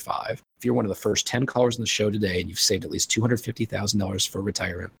 803-454-9045. If you're one of the first 10 callers in the show today and you've saved at least $250,000 for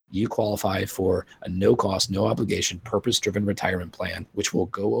retirement, you qualify for a no-cost, no-obligation, purpose-driven retirement plan, which will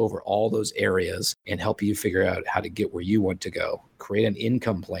go over all those areas and help you figure out how to get where you want to go. Create an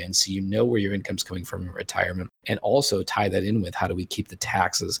income plan so you know where your income's coming from in retirement, and also tie that in with how do we keep the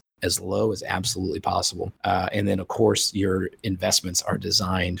taxes as low as absolutely possible. And then, of course, your investments are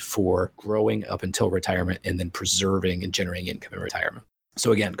designed for growing up until retirement and then preserving and generating income in retirement.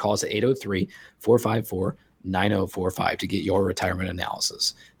 So again, call us at 803-454-9045 to get your retirement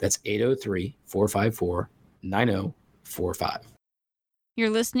analysis. That's 803-454-9045. You're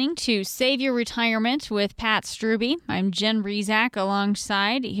listening to Save Your Retirement with Pat Strube. I'm Jen Rezac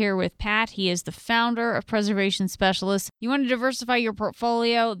alongside here with Pat. He is the founder of Preservation Specialists. You want to diversify your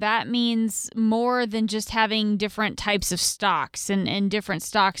portfolio? That means more than just having different types of stocks and different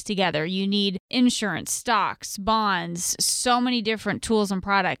stocks together. You need insurance, stocks, bonds, so many different tools and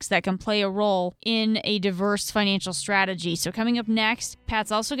products that can play a role in a diverse financial strategy. So coming up next,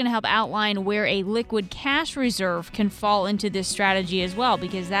 Pat's also going to help outline where a liquid cash reserve can fall into this strategy as well,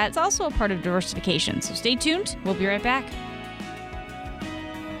 because that's also a part of diversification. So stay tuned. We'll be right back.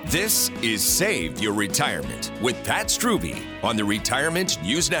 This is Save Your Retirement with Pat Strube on the Retirement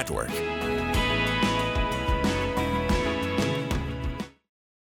News Network.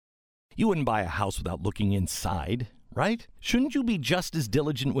 You wouldn't buy a house without looking inside, right? Shouldn't you be just as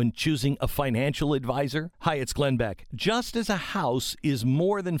diligent when choosing a financial advisor? Hi, it's Glenn Beck. Just as a house is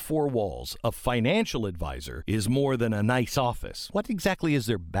more than four walls, a financial advisor is more than a nice office. What exactly is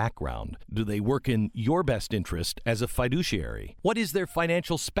their background? Do they work in your best interest as a fiduciary? What is their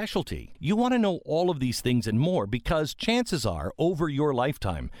financial specialty? You want to know all of these things and more because chances are, over your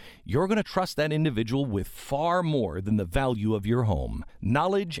lifetime, you're going to trust that individual with far more than the value of your home.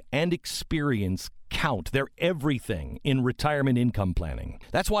 Knowledge and experience count. They're everything in retirement income planning.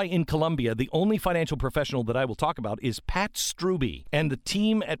 That's why in Columbia, the only financial professional that I will talk about is Pat Strube and the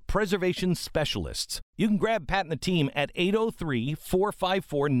team at Preservation Specialists. You can grab Pat and the team at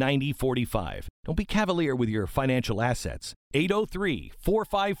 803-454-9045. Don't be cavalier with your financial assets.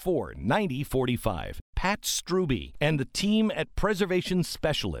 803-454-9045. Pat Strube and the team at Preservation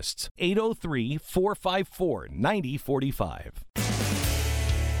Specialists. 803-454-9045.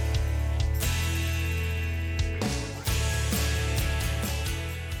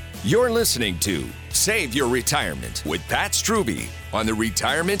 You're listening to Save Your Retirement with Pat Strube on the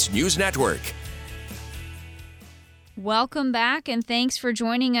Retirement News Network. Welcome back, and thanks for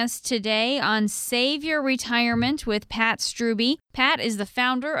joining us today on Save Your Retirement with Pat Strube. Pat is the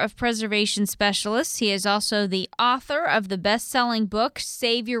founder of Preservation Specialists. He is also the author of the best-selling book,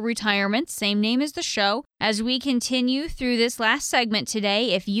 Save Your Retirement, same name as the show. As we continue through this last segment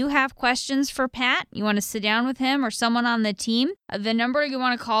today, if you have questions for Pat, you want to sit down with him or someone on the team, the number you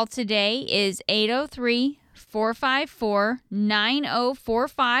want to call today is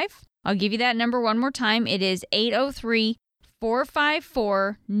 803-454-9045. I'll give you that number one more time. It is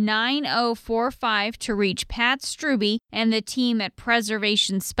 803-454-9045 to reach Pat Strube and the team at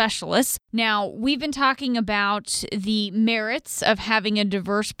Preservation Specialists. Now, we've been talking about the merits of having a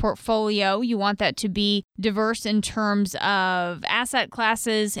diverse portfolio. You want that to be diverse in terms of asset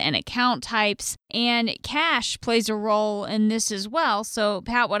classes and account types, and cash plays a role in this as well. So,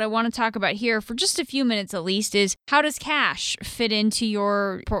 Pat, what I want to talk about here for just a few minutes at least is how does cash fit into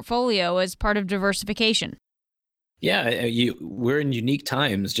your portfolio as part of diversification? Yeah, we're in unique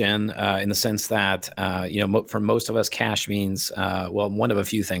times, Jen, in the sense that, for most of us, cash means, one of a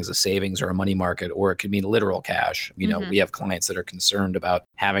few things, a savings or a money market, or it could mean literal cash. We have clients that are concerned about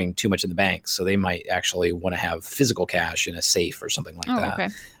having too much in the bank, so they might actually want to have physical cash in a safe or something like that. Okay.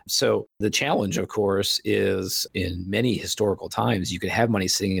 So the challenge, of course, is in many historical times, you could have money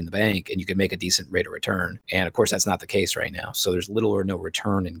sitting in the bank and you could make a decent rate of return. And of course, that's not the case right now. So there's little or no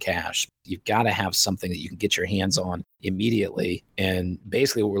return in cash. You've got to have something that you can get your hands on immediately. And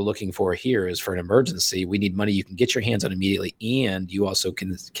basically what we're looking for here is for an emergency, we need money you can get your hands on immediately. And you also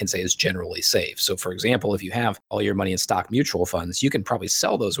can say is generally safe. So for example, if you have all your money in stock mutual funds, you can probably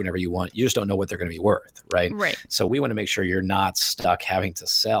sell those whenever you want. You just don't know what they're going to be worth, right? Right. So we want to make sure you're not stuck having to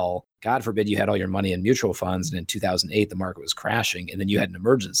sell. God forbid you had all your money in mutual funds and in 2008 the market was crashing and then you had an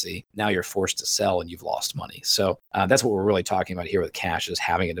emergency. Now you're forced to sell and you've lost money. So that's what we're really talking about here with cash, is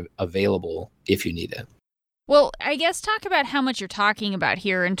having it available if you need it. Well, I guess talk about how much you're talking about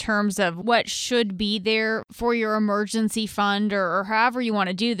here in terms of what should be there for your emergency fund or however you want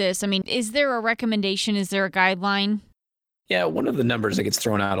to do this. I mean, is there a recommendation? Is there a guideline? Yeah, one of the numbers that gets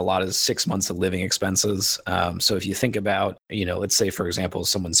thrown out a lot is 6 months of living expenses. So if you think about, let's say, for example,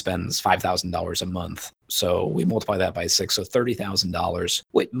 someone spends $5,000 a month. So we multiply that by 6, so $30,000.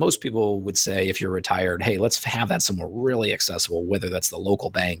 What most people would say if you're retired, hey, let's have that somewhere really accessible, whether that's the local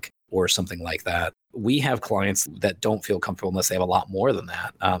bank or something like that. We have clients that don't feel comfortable unless they have a lot more than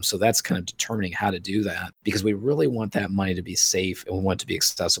that. So that's kind of determining how to do that, because we really want that money to be safe and we want it to be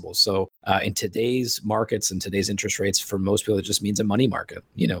accessible. So in today's markets and today's interest rates, for most people, it just means a money market.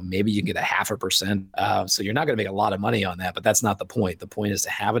 Maybe you can get 0.5%. So you're not going to make a lot of money on that, but that's not the point. The point is to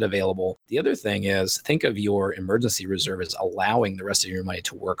have it available. The other thing is, think of your emergency reserve as allowing the rest of your money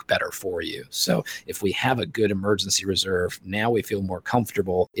to work better for you. So if we have a good emergency reserve, now we feel more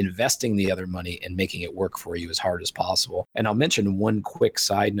comfortable investing the other money and making it work for you as hard as possible. And I'll mention one quick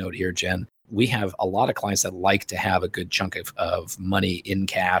side note here, Jen. We have a lot of clients that like to have a good chunk of money in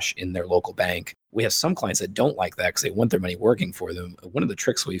cash in their local bank. We have some clients that don't like that because they want their money working for them. One of the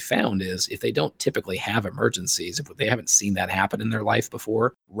tricks we found is if they don't typically have emergencies, if they haven't seen that happen in their life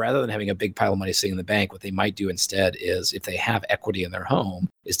before, rather than having a big pile of money sitting in the bank, what they might do instead is, if they have equity in their home,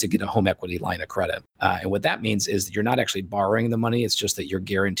 is to get a home equity line of credit. And what that means is that you're not actually borrowing the money. It's just that you're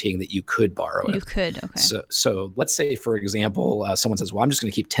guaranteeing that you could borrow it. You could, okay. So let's say, for example, someone says, well, I'm just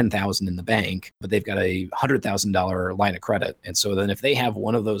going to keep $10,000 in the bank, but they've got a $100,000 line of credit. And so then if they have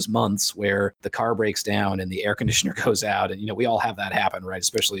one of those months where the car breaks down and the air conditioner goes out, and we all have that happen, right?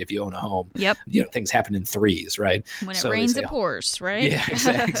 Especially if you own a home. Yep. Things happen in threes, right? When it rains, it pours, right? Yeah,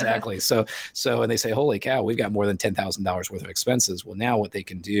 exactly. So and they say, holy cow, we've got more than $10,000 worth of expenses. Well, now what they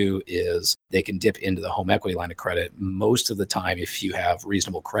can do is they can dip into the home equity line of credit. Most of the time, if you have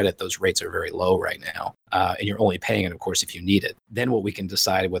reasonable credit, those rates are very low right now. And you're only paying it, of course, if you need it. Then what we can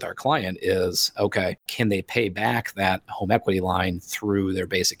decide with our client is, okay, can they pay back that home equity line through their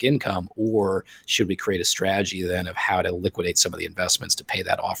basic income, or should we create a strategy then of how to liquidate some of the investments to pay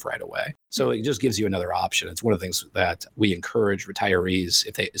that off right away? So it just gives you another option. It's one of the things that we encourage retirees,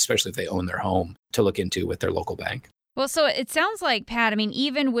 especially if they own their home, to look into with their local bank. Well, so it sounds like, Pat,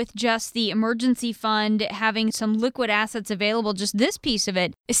 even with just the emergency fund, having some liquid assets available, just this piece of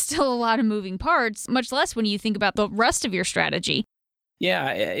it is still a lot of moving parts, much less when you think about the rest of your strategy.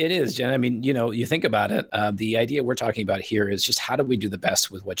 Yeah, it is, Jen. You think about it. The idea we're talking about here is just how do we do the best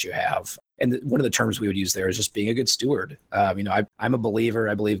with what you have? And one of the terms we would use there is just being a good steward. I'm a believer.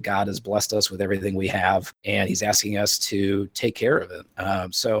 I believe God has blessed us with everything we have, and he's asking us to take care of it.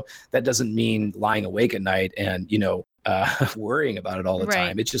 So that doesn't mean lying awake at night and, worrying about it all the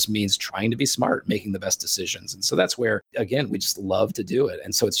time. It just means trying to be smart, making the best decisions. And so that's where, again, we just love to do it.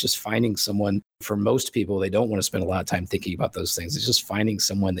 And so it's just finding someone. For most people, they don't want to spend a lot of time thinking about those things. It's just finding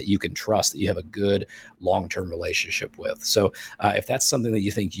someone that you can trust, that you have a good long-term relationship with. So if that's something that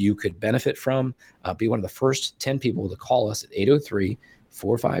you think you could benefit from, be one of the first 10 people to call us at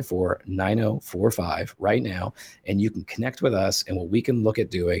 803-454-9045 right now. And you can connect with us. And what we can look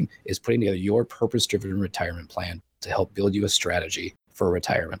at doing is putting together your purpose-driven retirement plan to help build you a strategy for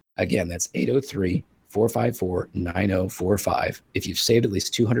retirement. Again, that's 803-454-9045. If you've saved at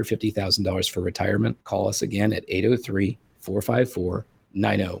least $250,000 for retirement, call us again at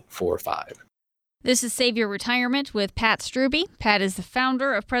 803-454-9045. This is Save Your Retirement with Pat Strube. Pat is the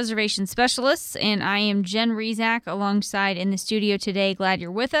founder of Preservation Specialists, and I am Jen Rezac alongside in the studio today. Glad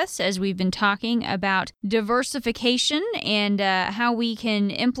you're with us as we've been talking about diversification and how we can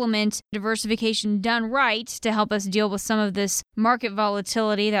implement diversification done right to help us deal with some of this market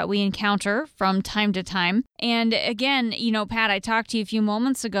volatility that we encounter from time to time. And again, Pat, I talked to you a few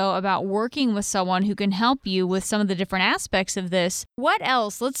moments ago about working with someone who can help you with some of the different aspects of this. What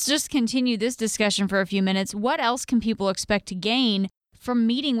else? Let's just continue this discussion for a few minutes. What else can people expect to gain from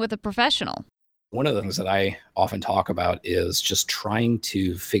meeting with a professional? One of the things that I often talk about is just trying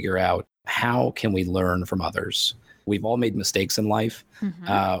to figure out how can we learn from others. We've all made mistakes in life. Mm-hmm.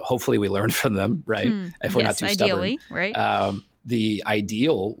 Hopefully we learn from them, right? If we're not too ideally, stubborn. Right? The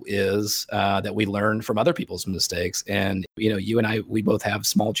ideal is that we learn from other people's mistakes. And, you and I, we both have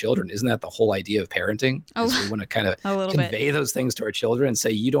small children. Isn't that the whole idea of parenting? We want to kind of convey those things to our children and say,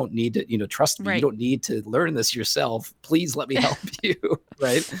 you don't need to, trust me. Right. You don't need to learn this yourself. Please let me help you.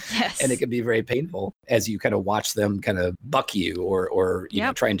 Right. Yes. And it can be very painful as you kind of watch them kind of buck you or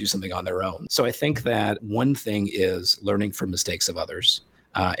try and do something on their own. So I think that one thing is learning from mistakes of others.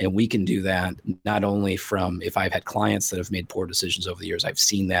 And we can do that not only from if I've had clients that have made poor decisions over the years, I've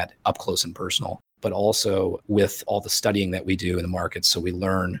seen that up close and personal, but also with all the studying that we do in the markets. So we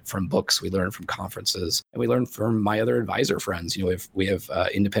learn from books, we learn from conferences, and we learn from my other advisor friends. We have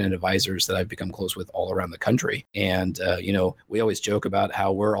independent advisors that I've become close with all around the country. And, we always joke about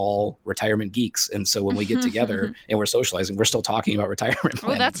how we're all retirement geeks. And so when we get together and we're socializing, we're still talking about retirement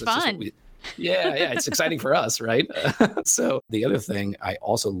planning. Oh, that's fun. Yeah, it's exciting for us, right? So the other thing I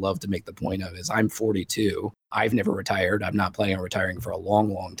also love to make the point of is I'm 42. I've never retired. I'm not planning on retiring for a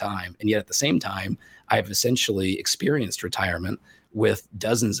long, long time. And yet at the same time, I've essentially experienced retirement with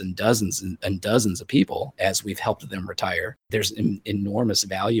dozens and dozens and dozens of people as we've helped them retire. There's enormous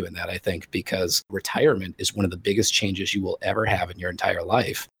value in that, I think, because retirement is one of the biggest changes you will ever have in your entire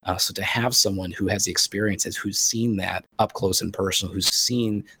life. So to have someone who has the experiences, who's seen that up close and personal, who's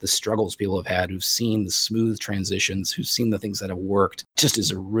seen the struggles people have had, who's seen the smooth transitions, who's seen the things that have worked, just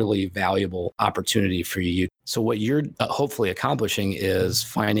is a really valuable opportunity for you. So what you're hopefully accomplishing is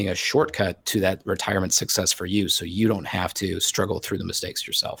finding a shortcut to that retirement success for you so you don't have to struggle through the mistakes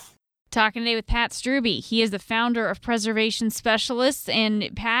yourself. Talking today with Pat Strube. He is the founder of Preservation Specialists. And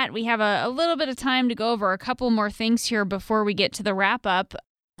Pat, we have a little bit of time to go over a couple more things here before we get to the wrap up.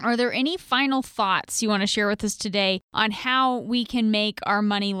 Are there any final thoughts you want to share with us today on how we can make our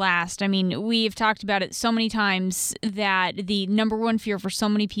money last? I mean, we've talked about it so many times that the number one fear for so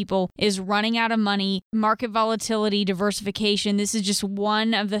many people is running out of money, market volatility, diversification. This is just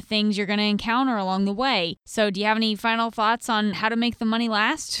one of the things you're going to encounter along the way. So do you have any final thoughts on how to make the money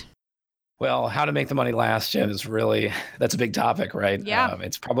last? Well, how to make the money last, Jen, that's a big topic, right? Yeah.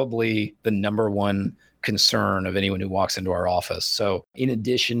 It's probably the number one concern of anyone who walks into our office. So in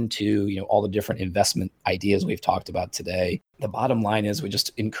addition to, all the different investment ideas we've talked about today, the bottom line is we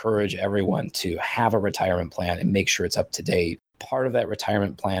just encourage everyone to have a retirement plan and make sure it's up to date. Part of that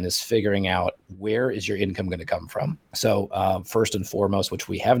retirement plan is figuring out where is your income going to come from. So first and foremost, which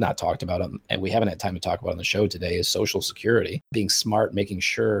we have not talked about and we haven't had time to talk about on the show today, is Social Security. Being smart, making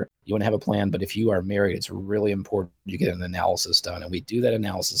sure you want to have a plan, but if you are married, it's really important you get an analysis done. And we do that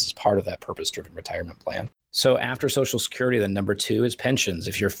analysis as part of that purpose-driven retirement plan. So after Social Security, then number 2 is pensions.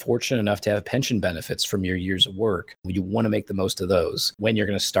 If you're fortunate enough to have pension benefits from your years of work, you want to make the most of those when you're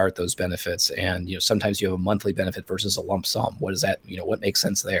going to start those benefits. And, sometimes you have a monthly benefit versus a lump sum. What is that? What makes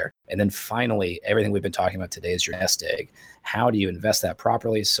sense there? And then finally, everything we've been talking about today is your nest egg. How do you invest that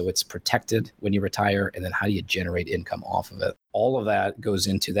properly so it's protected when you retire? And then how do you generate income off of it? All of that goes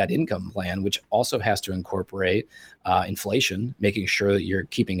into that income plan, which also has to incorporate inflation, making sure that you're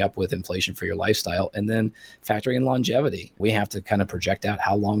keeping up with inflation for your lifestyle, and then factoring in longevity. We have to kind of project out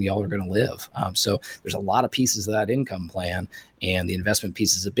how long y'all are going to live. So there's a lot of pieces of that income plan, and the investment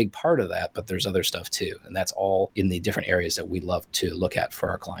piece is a big part of that, but there's other stuff too. And that's all in the different areas that we love to look at for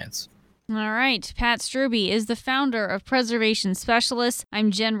our clients. All right. Pat Strube is the founder of Preservation Specialists.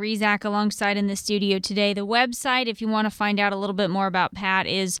 I'm Jen Rezac alongside in the studio today. The website, if you want to find out a little bit more about Pat,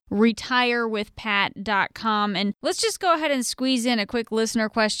 is retirewithpat.com. And let's just go ahead and squeeze in a quick listener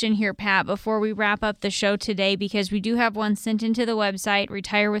question here, Pat, before we wrap up the show today, because we do have one sent into the website,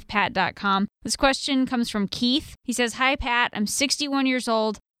 retirewithpat.com. This question comes from Keith. He says, "Hi, Pat. I'm 61 years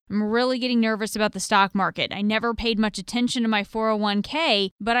old. I'm really getting nervous about the stock market. I never paid much attention to my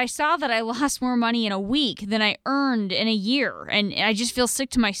 401k, but I saw that I lost more money in a week than I earned in a year, and I just feel sick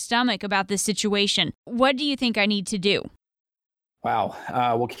to my stomach about this situation. What do you think I need to do?" Wow.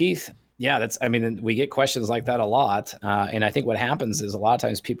 Well, Keith, yeah, we get questions like that a lot. And I think what happens is a lot of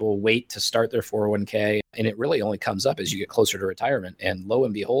times people wait to start their 401k, and it really only comes up as you get closer to retirement. And lo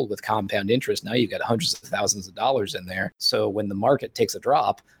and behold, with compound interest, now you've got hundreds of thousands of dollars in there. So when the market takes a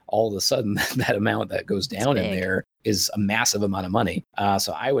drop, all of a sudden that amount that goes down in there is a massive amount of money.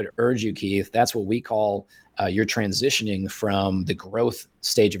 So I would urge you, Keith, that's what we call you're transitioning from the growth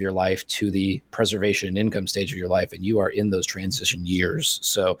stage of your life to the preservation and income stage of your life, and you are in those transition years.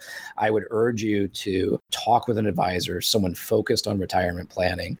 So I would urge you to talk with an advisor, someone focused on retirement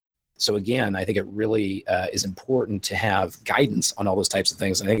planning. So again, I think it really is important to have guidance on all those types of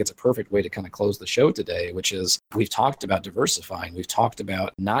things. And I think it's a perfect way to kind of close the show today, which is we've talked about diversifying. We've talked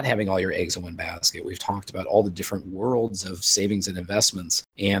about not having all your eggs in one basket. We've talked about all the different worlds of savings and investments.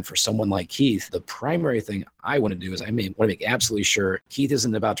 And for someone like Keith, the primary thing I want to do is want to make absolutely sure Keith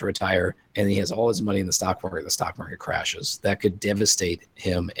isn't about to retire and he has all his money in the stock market crashes. That could devastate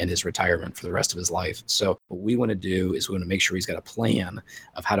him and his retirement for the rest of his life. So what we want to do is we want to make sure he's got a plan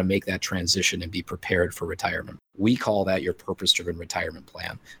of how to make that transition and be prepared for retirement. We call that your purpose-driven retirement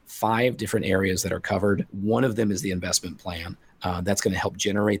plan. 5 different areas that are covered. One of them is the investment plan. That's going to help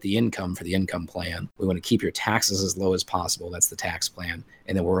generate the income for the income plan. We want to keep your taxes as low as possible. That's the tax plan.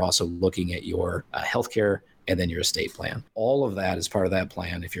 And then we're also looking at your healthcare and then your estate plan. All of that is part of that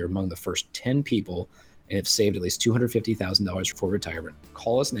plan. If you're among the first 10 people and have saved at least $250,000 for retirement,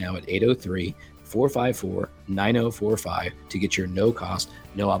 call us now at 803-454-9045 to get your no-cost,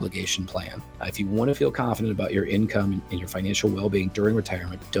 no-obligation plan. If you want to feel confident about your income and your financial well-being during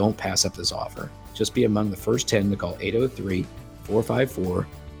retirement, don't pass up this offer. Just be among the first 10 to call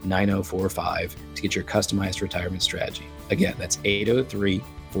 803-454-9045 to get your customized retirement strategy. Again, that's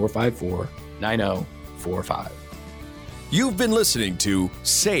 803-454-9045. You've been listening to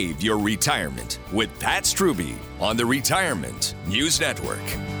Save Your Retirement with Pat Strube on the Retirement News Network.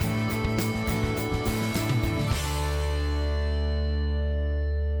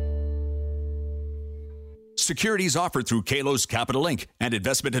 Securities offered through Kalos Capital Inc. and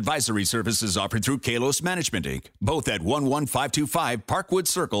investment advisory services offered through Kalos Management Inc. Both at 11525 Parkwood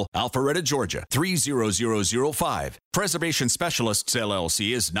Circle, Alpharetta, Georgia, 30005. Preservation Specialists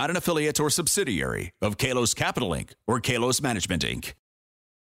LLC is not an affiliate or subsidiary of Kalos Capital Inc. or Kalos Management Inc.